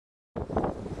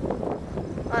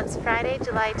Well, it's Friday,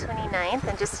 July 29th,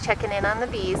 and just checking in on the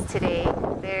bees today.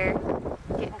 They're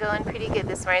getting going pretty good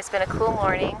this morning. It's been a cool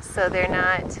morning, so they're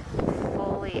not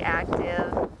fully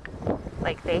active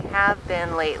like they have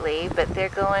been lately, but they're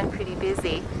going pretty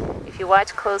busy. If you watch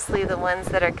closely the ones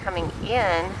that are coming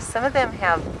in, some of them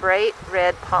have bright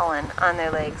red pollen on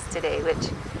their legs today, which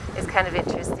is kind of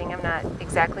interesting. I'm not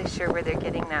exactly sure where they're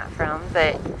getting that from,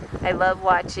 but I love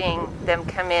watching them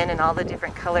come in and all the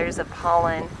different colors of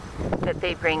pollen that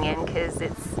they bring in, because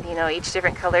it's, you know, each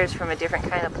different color is from a different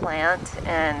kind of plant,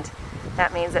 and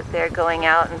that means that they're going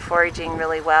out and foraging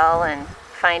really well and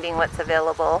finding what's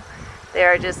available.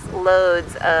 There are just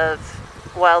loads of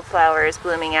wildflowers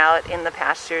blooming out in the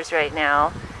pastures right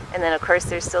now, and then of course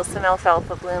there's still some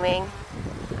alfalfa blooming.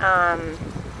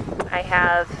 I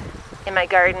have in my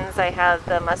gardens, I have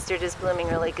the mustard is blooming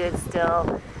really good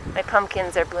still. My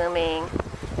pumpkins are blooming,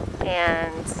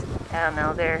 and I don't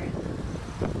know, they're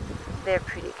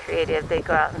pretty creative. They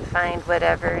go out and find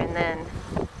whatever, and then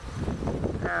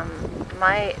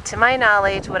to my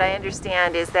knowledge, what I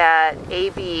understand is that a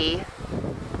bee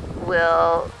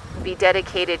will be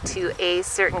dedicated to a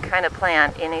certain kind of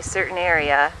plant in a certain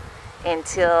area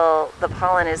until the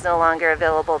pollen is no longer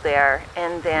available there,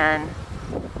 and then,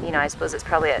 you know, I suppose it's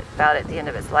probably about at the end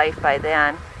of its life by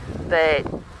then, but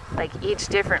like each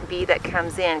different bee that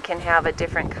comes in can have a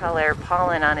different color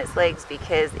pollen on its legs,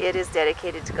 because it is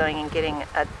dedicated to going and getting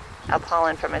a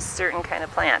pollen from a certain kind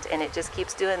of plant, and it just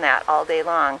keeps doing that all day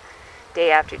long,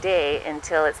 day after day,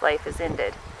 until its life is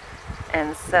ended.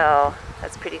 And so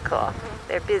that's pretty cool.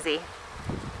 They're busy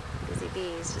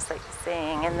bees, just like the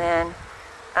saying. And then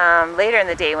later in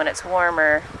the day, when it's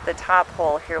warmer, the top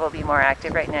hole here will be more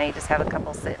active. Right now you just have a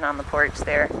couple sitting on the porch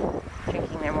there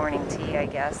drinking their morning tea, I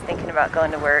guess, thinking about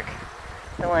going to work.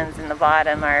 The ones in the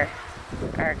bottom are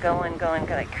going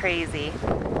like crazy,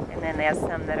 and then they have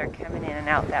some that are coming in and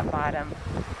out that bottom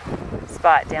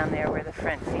spot down there where the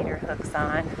front feeder hooks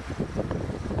on.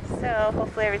 So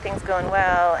hopefully everything's going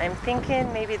well. I'm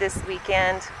thinking maybe this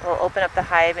weekend we'll open up the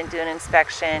hive and do an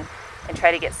inspection and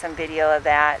try to get some video of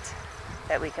that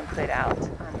we can put out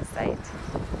on the site.